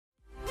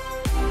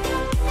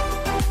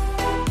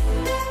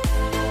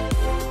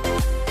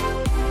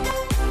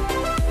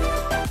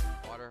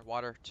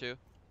2.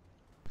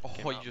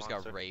 Oh, you just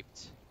got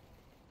raped.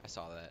 I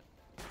saw that.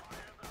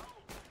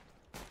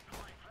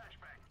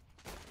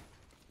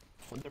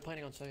 They're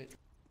planning on site.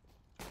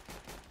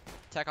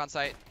 Tech on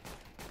site.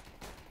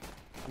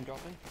 I'm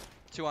dropping.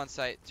 2 on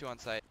site. 2 on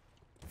site.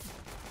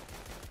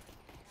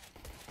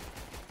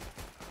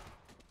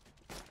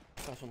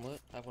 Fast one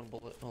lit. I have 1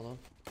 bullet. Hold on.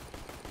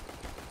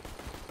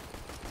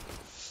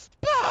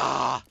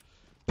 Ah!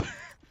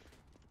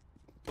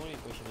 Don't need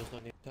vision. There's no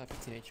need. I have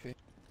 15 HP.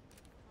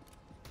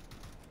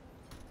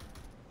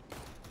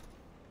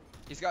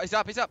 He's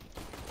up. He's up.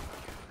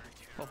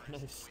 Oh,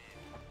 nice.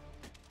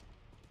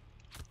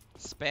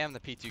 Spam the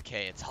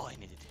P2K. It's all I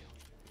need to do.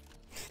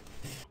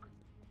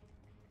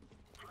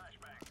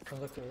 I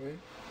looked away.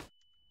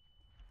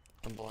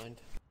 I'm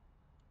blind.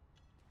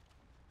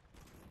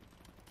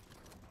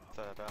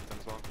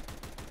 Bathroom's long.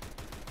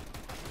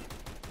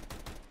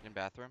 In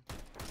bathroom.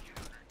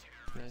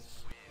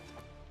 Nice.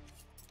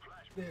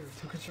 There,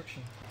 to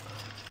construction.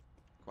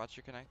 Watch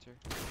your connector.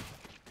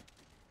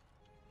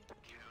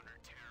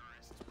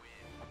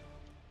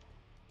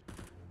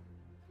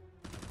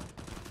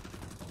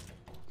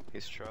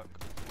 He's truck.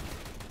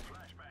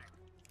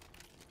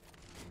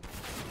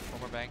 One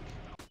more bank.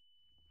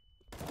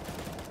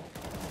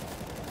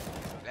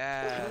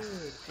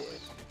 Yes.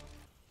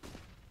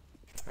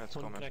 That's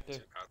One coming.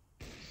 connector.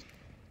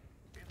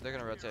 They're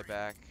gonna rotate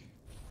back.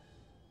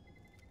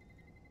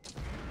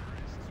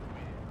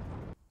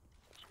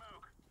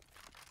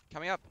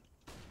 Coming up.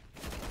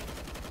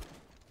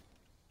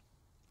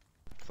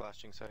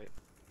 Flashing sight.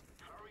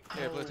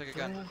 Here, blue, take a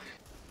gun.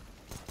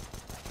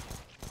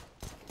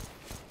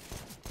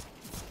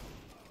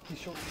 He's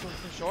short.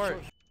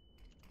 Short.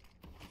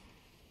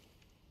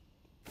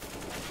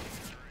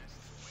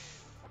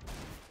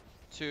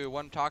 Two,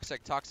 1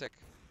 toxic.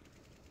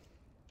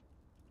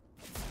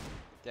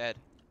 Dead.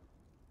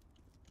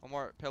 1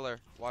 more pillar,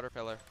 water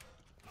pillar.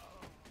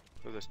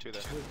 Oh, there's 2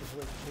 there.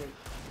 Wait.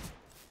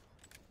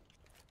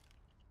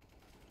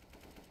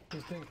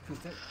 Who's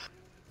dead?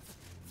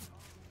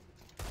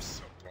 I'm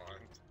so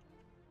blind.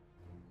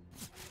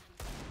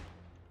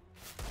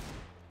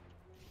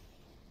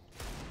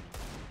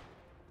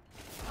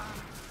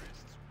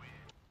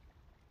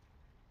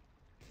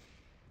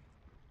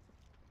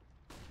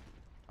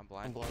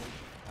 I'm blind.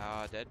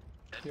 Dead.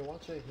 Yeah,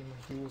 watch it.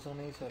 He was on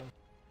A side.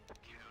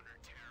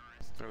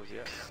 Where was he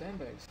at?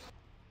 Sandbags.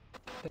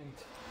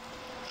 Pinked.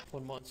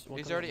 1 month.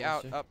 He's already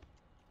out, up.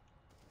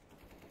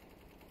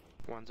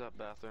 One's up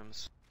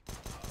bathrooms.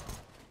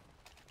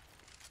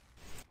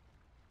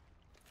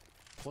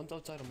 One's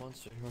outside a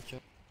monster. Watch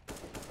out.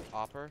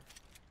 Hopper.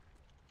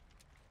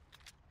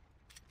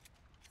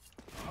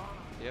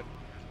 Yep.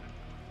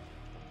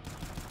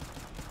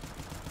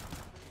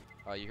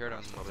 Oh, you heard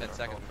him 10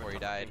 seconds before he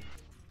died.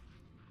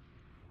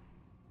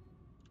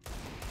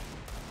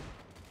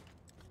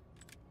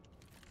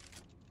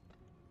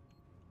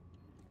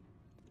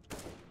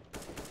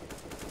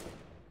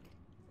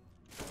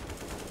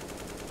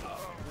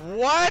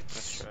 What?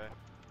 Let's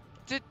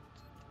try.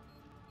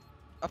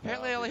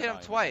 Apparently I only hit him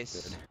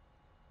twice.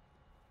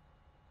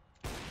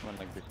 One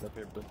like this up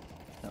here, but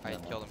I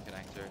killed him,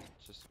 connector.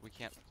 It's just we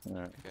can't.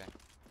 Alright. Okay.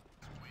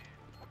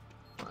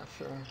 Not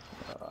sure.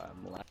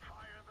 I'm left.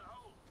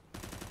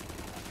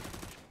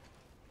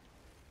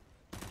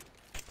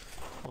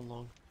 One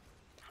long.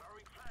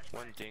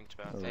 One dinked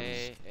bathroom.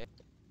 Hey.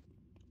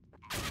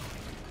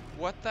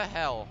 What the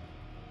hell?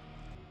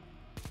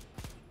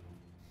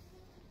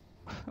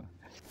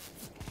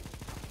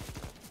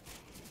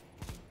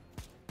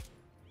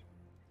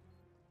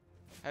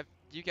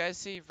 Do you guys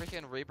see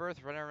freaking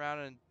Rebirth running around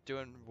and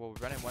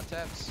running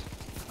 1-taps?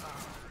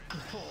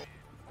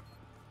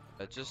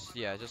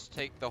 Just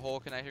take the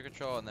whole connector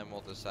control and then we'll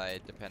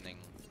decide depending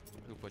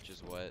who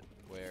pushes what,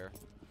 where.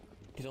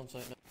 He's on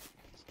site now.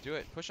 Let's do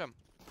it, push him.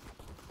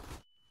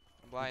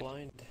 I'm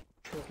blind.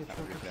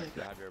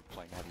 Have your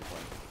plane.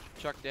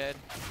 Chuck dead.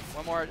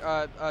 One more,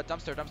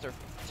 dumpster.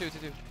 Two.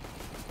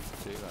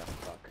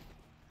 Fuck.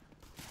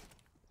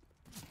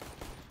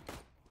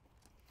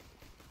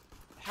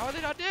 How are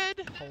they not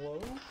dead?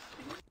 Hello?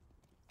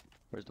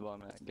 Where's the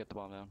bomb at? Get the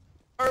bomb down.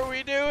 What are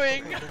we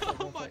doing?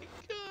 Oh my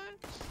god.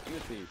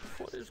 Excuse me.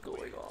 What is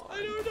going on?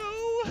 I don't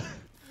know.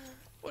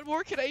 What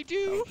more can I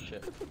do? Oh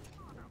shit.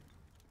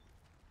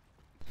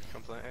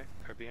 Come play A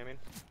or B, I mean.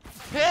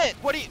 Hit!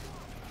 What do you?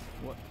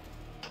 What?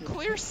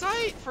 Clear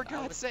sight, for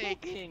God's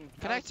sake!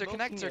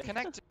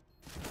 Connector.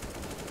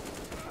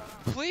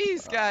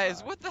 Please,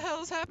 guys, what the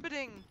hell is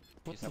happening?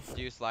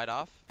 Do you slide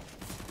off?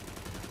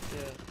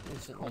 Yeah,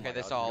 instantly. Okay,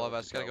 they saw all of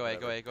us. Gotta go away.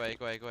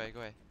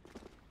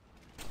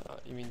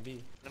 You mean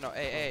B? No,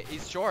 A.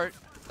 He's short.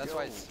 That's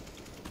why it's.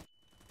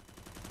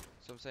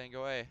 So I'm saying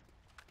go A.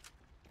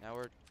 Now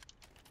we're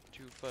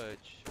 2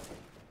 fudge.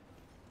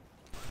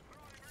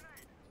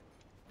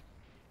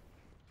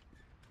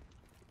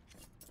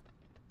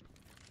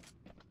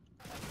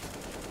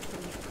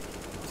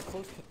 It's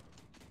close.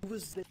 Who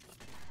was there?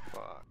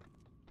 Fuck.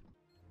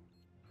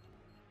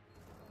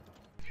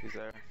 He's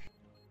there.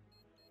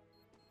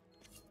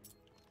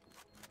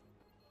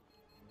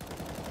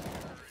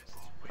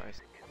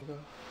 Okay.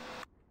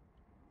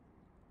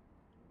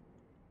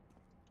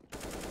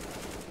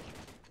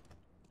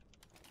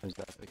 Where's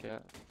that pick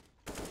at?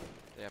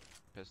 They have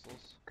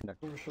pistols.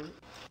 Connect. Over short.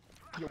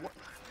 Yo, what?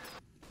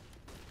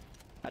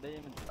 I didn't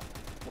even.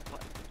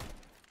 What?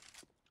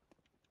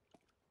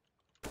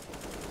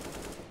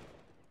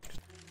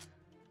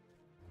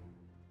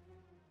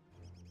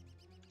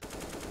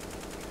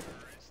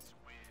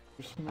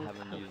 I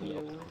haven't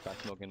used the back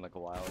smoke in like a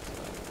while,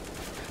 so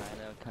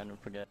I kind of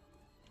forget.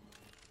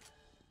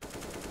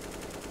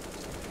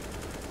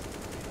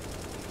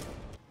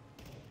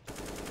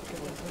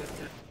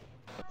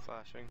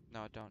 Flashing.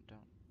 No, don't.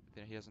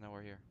 He doesn't know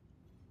we're here.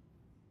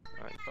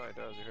 Alright, he probably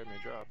does. He heard me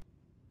drop.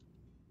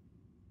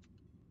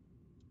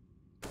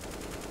 No,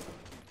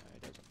 he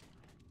doesn't.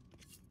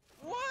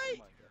 What?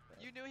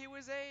 You knew he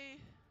was A.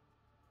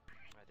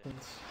 I did.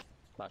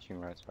 Flashing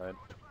right side.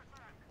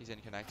 He's in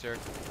connector.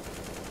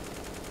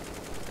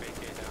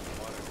 AK down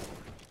the water.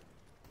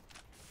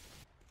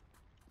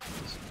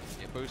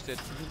 Get boosted.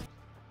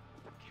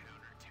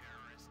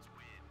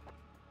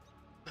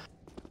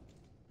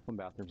 One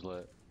bathroom's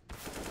lit. I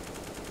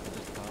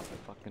just got the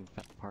fucking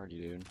fat party,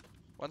 dude.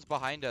 One's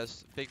behind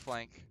us. Big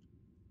flank.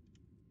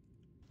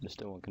 There's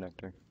still one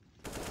connector.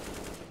 Big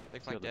The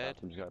flank other dead.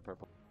 bathroom's got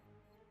purple.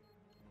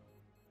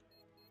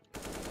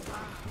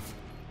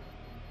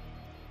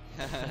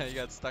 He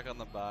got stuck on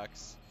the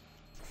box.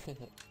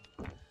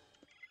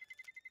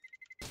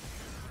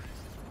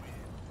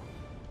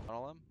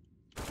 All him?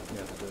 Yeah,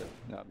 that's it.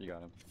 Nope, you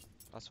got him.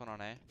 Last one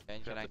on A.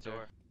 And Shut the connector.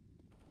 door.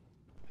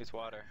 He's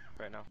water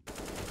right now.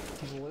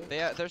 He's lit.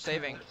 They're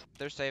saving.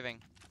 They're saving.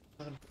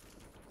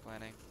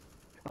 Planning.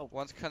 Oh.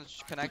 One's We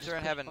just connector quit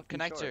in heaven. fucking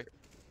Connector. short.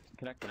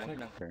 Connector, one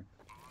connector.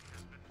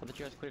 I thought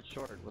you guys quit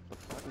short. What the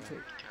fuck?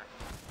 Okay.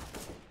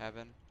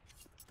 Heaven.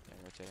 Yeah,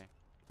 rotating.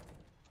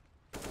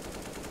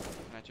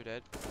 Connector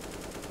dead.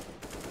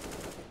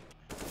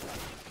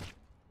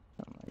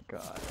 Oh my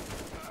god.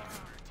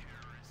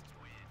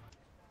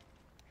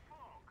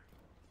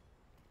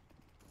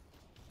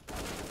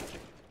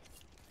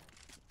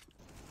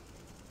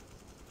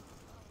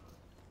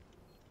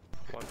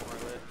 One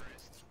more lit.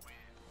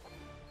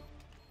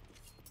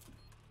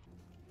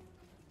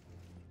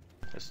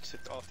 There's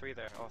all three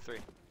there. All three.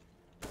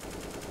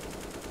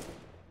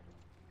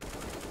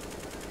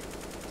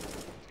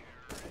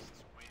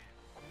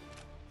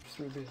 Just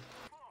 3B.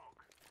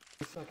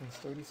 30 seconds,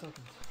 30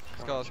 seconds.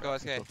 Let's go,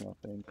 SK. Still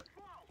nothing.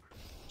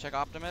 Check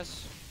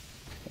Optimus.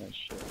 Oh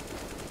shit.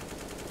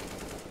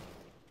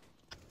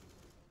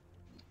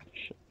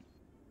 Shit.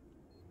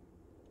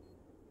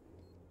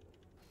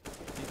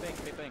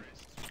 Big bang.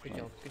 Good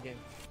game, good game.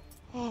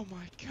 Oh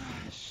my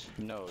gosh.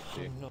 No, Oh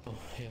dude. no,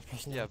 yeah,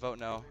 press no. Yeah, vote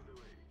no.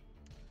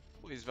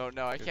 Please vote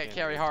no. I Good can't game,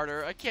 carry dude.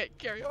 harder. I can't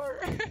carry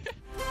harder.